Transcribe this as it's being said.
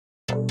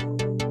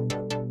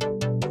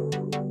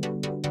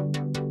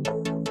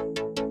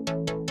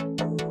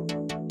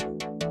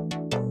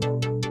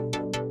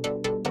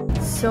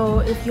So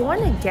if you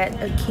want to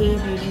get a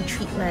K-beauty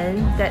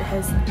treatment that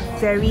has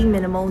very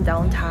minimal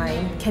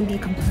downtime, can be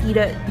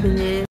completed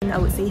within, I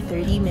would say,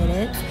 30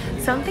 minutes,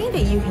 something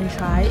that you can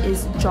try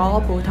is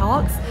jaw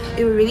Botox.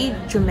 It will really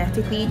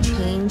dramatically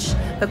change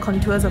the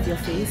contours of your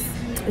face.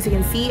 As you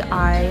can see,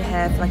 I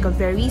have like a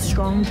very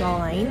strong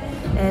jawline,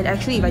 and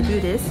actually if I do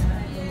this,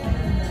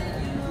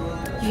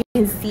 you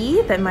can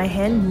see that my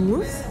hand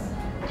moves.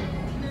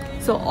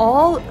 So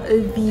all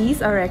of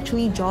these are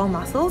actually jaw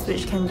muscles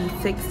which can be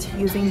fixed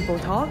using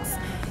Botox.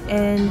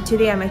 And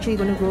today I'm actually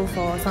going to go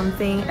for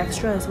something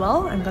extra as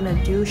well. I'm going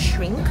to do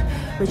Shurink,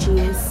 which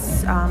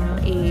is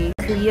a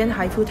Korean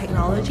HIFU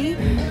technology.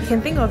 You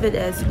can think of it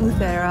as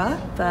Uthera,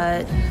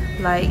 but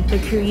like the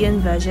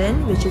Korean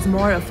version, which is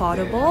more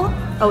affordable.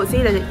 I would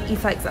say that the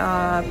effects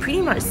are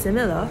pretty much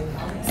similar.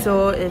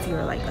 So if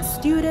you're like a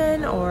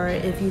student, or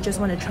if you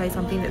just want to try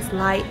something that's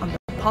light on the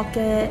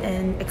pocket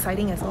and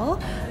exciting as well,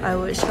 I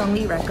would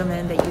strongly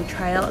recommend that you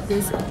try out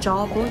this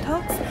jaw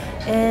Botox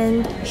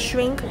and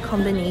Shrink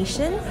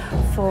combination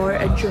for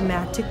a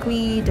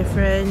dramatically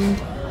different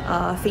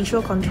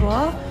facial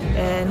contour,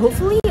 and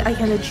hopefully I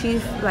can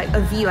achieve like a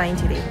V-line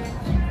today.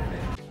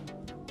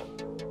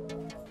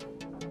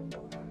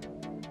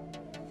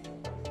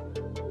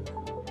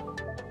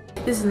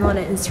 This is not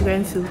an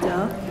Instagram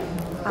filter.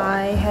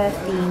 I have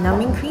the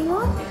numbing cream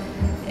on,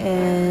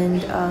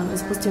 and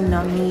it's supposed to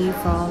numb me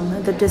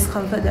from the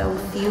discomfort that I will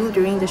feel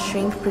during the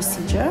shrink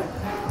procedure.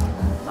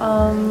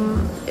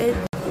 It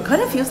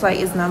kind of feels like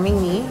it's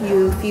numbing me.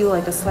 You feel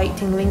like a slight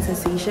tingling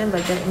sensation,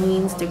 but that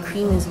means the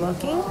cream is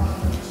working.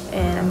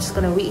 And I'm just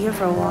gonna wait here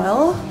for a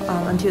while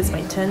until it's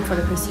my turn for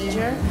the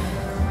procedure.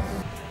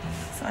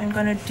 So I'm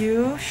gonna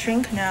do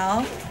shrink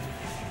now.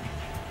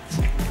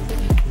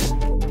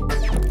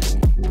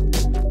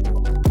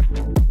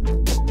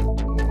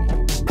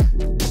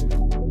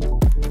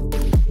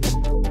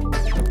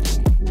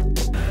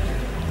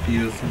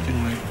 Feel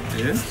something like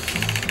this?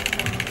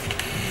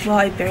 Well,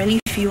 I barely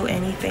feel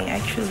anything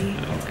actually.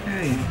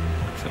 Okay,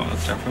 so I'll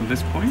start from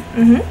this point.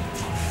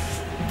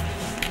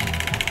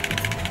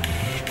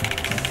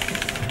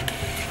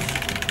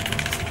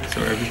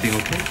 So everything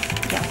okay?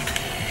 Yeah.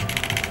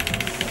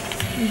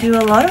 Do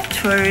a lot of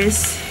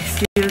tourists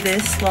do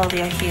this while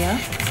they are here?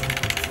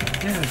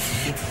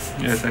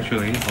 Yes,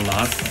 actually a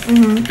lot.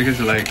 Because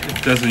like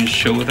it doesn't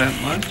show that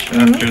much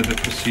after the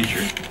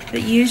procedure.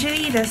 But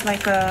usually there's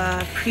like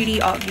a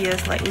pretty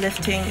obvious like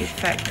lifting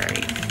effect,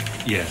 right?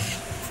 Yes.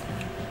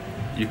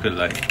 You could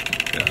like,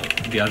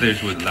 the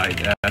others would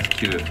like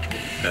ask you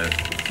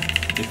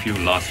if you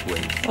lost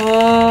weight.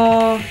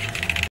 Oh.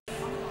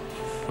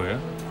 Where?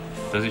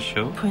 Does it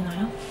show?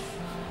 보이나요?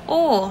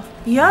 Oh,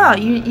 yeah,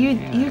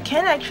 you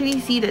can actually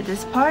see that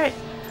this part,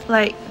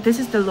 like this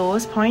is the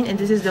lowest point and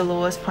this is the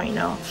lowest point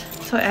now.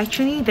 So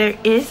actually there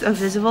is a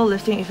visible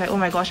lifting effect. Oh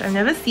my gosh, I've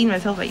never seen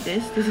myself like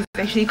this. This is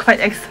actually quite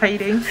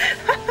exciting.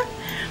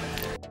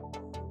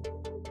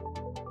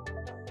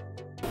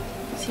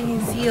 So you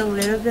can see a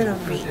little bit of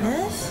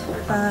redness,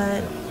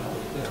 but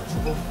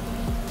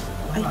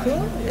I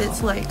think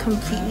it's like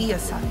completely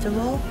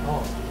acceptable.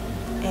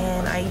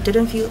 And I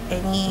didn't feel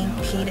any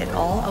pain at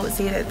all. I would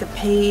say that the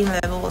pain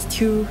level was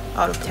 2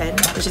 out of 10,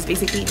 which is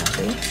basically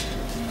nothing.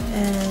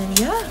 And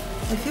yeah,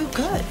 I feel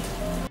good.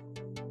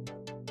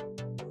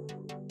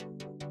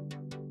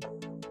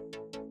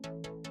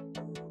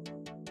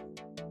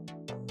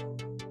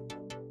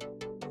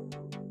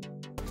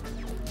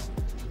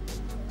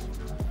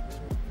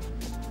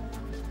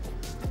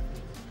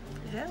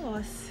 That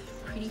was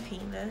pretty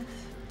painless.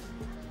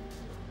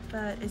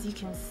 But as you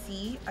can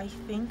see, I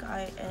think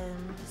I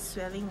am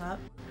swelling up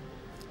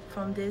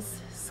from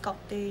this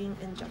sculpting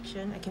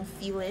injection. I can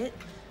feel it,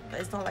 but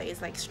it's not like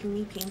it's like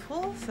extremely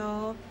painful.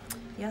 So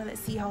yeah,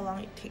 let's see how long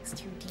it takes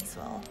to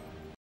de-swell.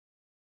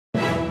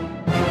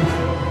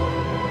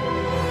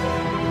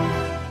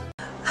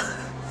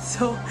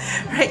 So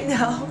right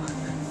now,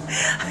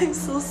 I'm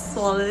so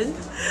swollen.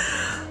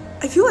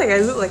 I feel like I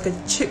look like a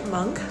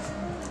chipmunk.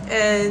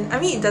 And I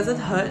mean, it doesn't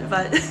hurt,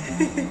 but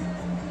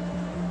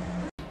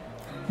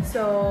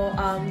so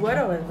word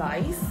of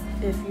advice,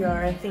 if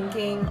you're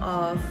thinking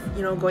of,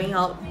 you know, going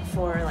out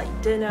for like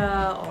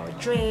dinner or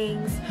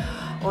drinks,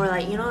 or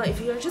like, you know,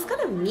 if you're just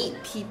gonna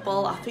meet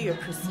people after your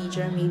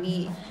procedure,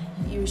 maybe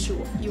you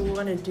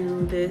want to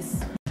do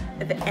this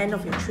at the end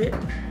of your trip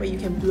where you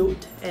can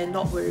bloat and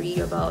not worry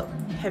about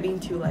having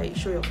to like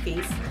show your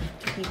face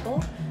to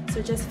people.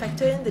 So just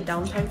factor in the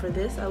downtime for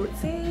this. I would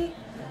say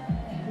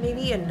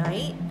maybe a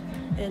night,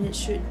 and it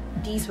should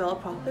de-swell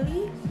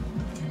properly.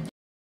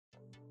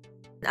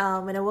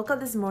 When I woke up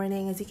this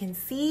morning, as you can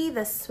see,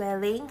 the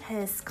swelling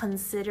has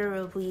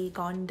considerably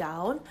gone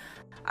down.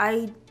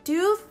 I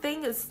do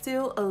think it's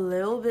still a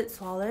little bit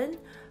swollen,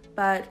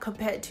 but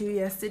compared to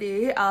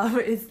yesterday,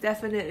 it's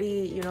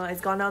definitely, you know, it's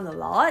gone down a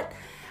lot.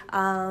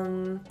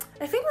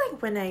 I think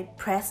like when I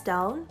press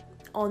down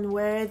on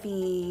where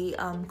the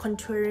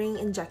contouring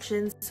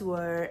injections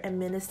were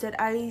administered,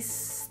 I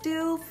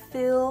still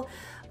feel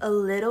a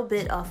little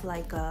bit of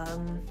like,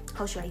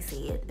 how should I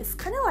say it? It's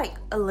kind of like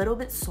a little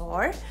bit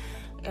sore.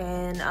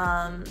 and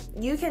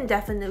you can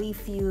definitely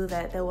feel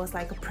that there was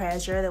like a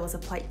pressure that was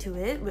applied to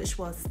it, which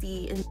was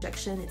the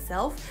injection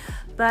itself.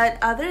 But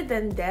other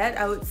than that,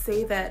 I would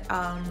say that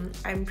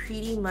I'm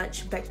pretty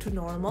much back to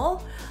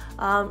normal.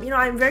 You know,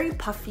 I'm very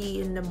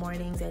puffy in the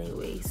mornings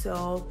anyway,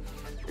 so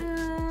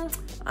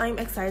I'm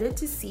excited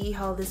to see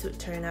how this would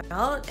turn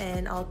out,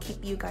 and I'll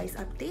keep you guys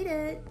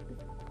updated.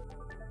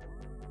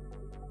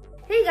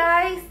 Hey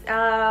guys,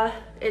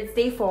 it's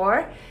day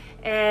 4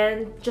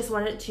 and just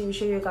wanted to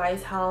show you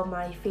guys how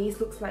my face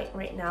looks like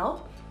right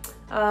now.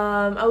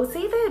 I would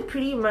say that it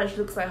pretty much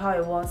looks like how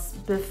it was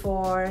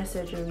before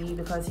surgery,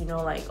 because you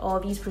know, like all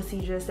these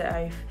procedures that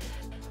I've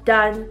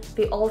done,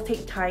 they all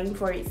take time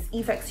for its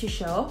effects to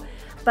show.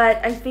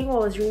 But I think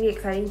what was really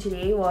exciting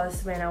today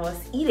was when I was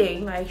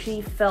eating, I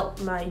actually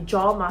felt my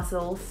jaw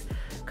muscles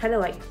kind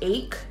of like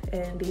ache,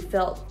 and they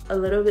felt a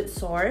little bit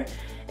sore.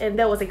 And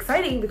that was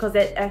exciting because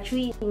that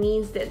actually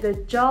means that the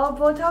jaw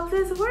Botox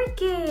is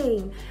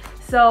working.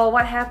 So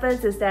what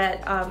happens is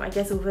that I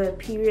guess over a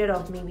period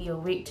of maybe a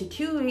week to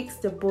 2 weeks,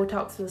 the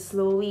Botox will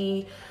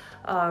slowly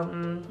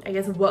I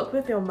guess work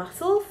with your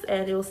muscles,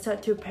 and it will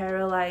start to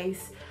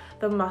paralyze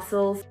the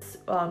muscles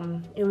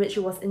in which it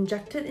was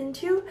injected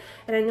into.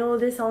 And I know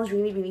this sounds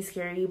really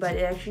scary, but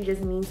it actually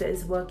just means that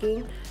it's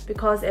working,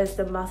 because as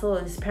the muscle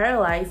is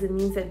paralyzed, it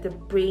means that the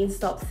brain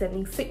stops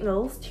sending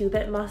signals to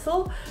that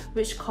muscle,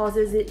 which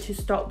causes it to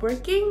stop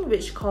working,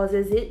 which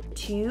causes it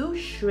to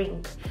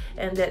shrink.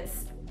 And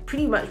that's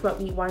pretty much what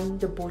we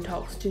want the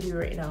Botox to do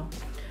right now.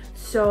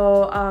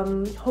 So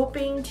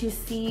hoping to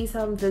see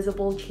some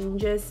visible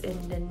changes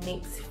in the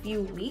next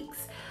few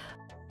weeks.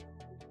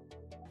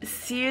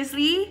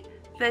 Seriously,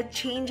 the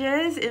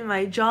changes in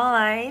my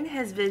jawline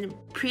has been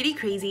pretty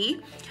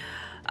crazy.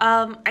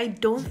 I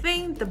don't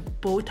think the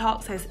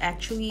Botox has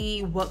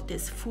actually worked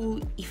its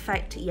full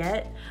effect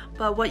yet,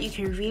 but what you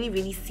can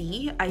really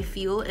see, I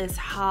feel, is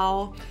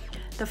how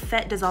the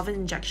fat dissolving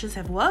injections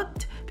have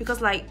worked.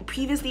 Because like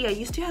previously, I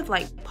used to have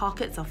like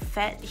pockets of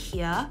fat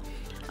here.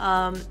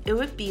 It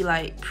would be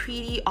like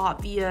pretty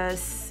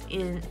obvious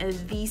in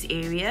these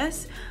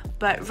areas,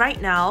 but right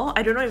now,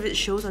 I don't know if it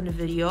shows on the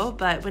video,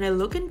 but when I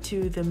look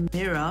into the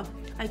mirror,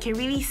 I can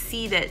really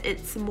see that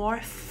it's more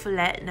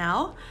flat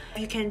now.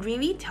 You can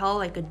really tell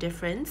like a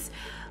difference.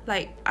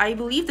 Like, I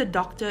believe the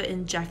doctor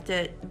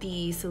injected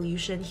the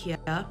solution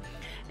here,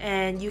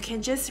 and you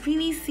can just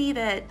really see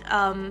that,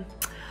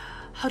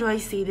 how do I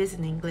say this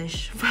in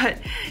English? But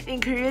in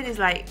Korean, it's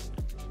like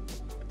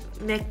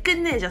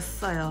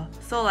매끈해졌어요.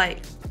 So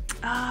like,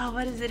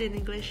 what is it in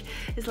English?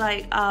 It's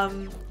like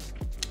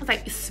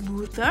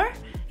smoother.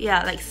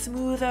 Yeah, like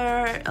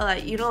smoother,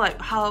 like, you know, like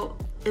how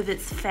if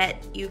it's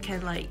fat you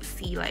can like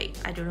see like,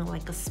 I don't know,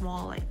 like a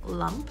small like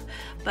lump,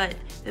 but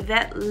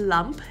that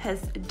lump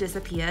has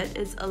disappeared.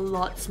 It's a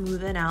lot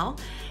smoother now,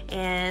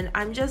 and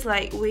I'm just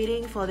like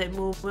waiting for that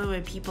moment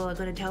where people are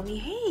gonna tell me,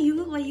 hey, you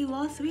look like you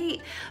lost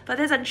weight. But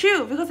that's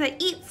untrue, because I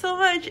eat so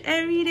much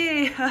every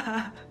day.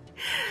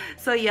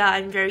 So yeah,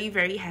 I'm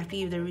very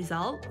happy with the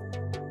result.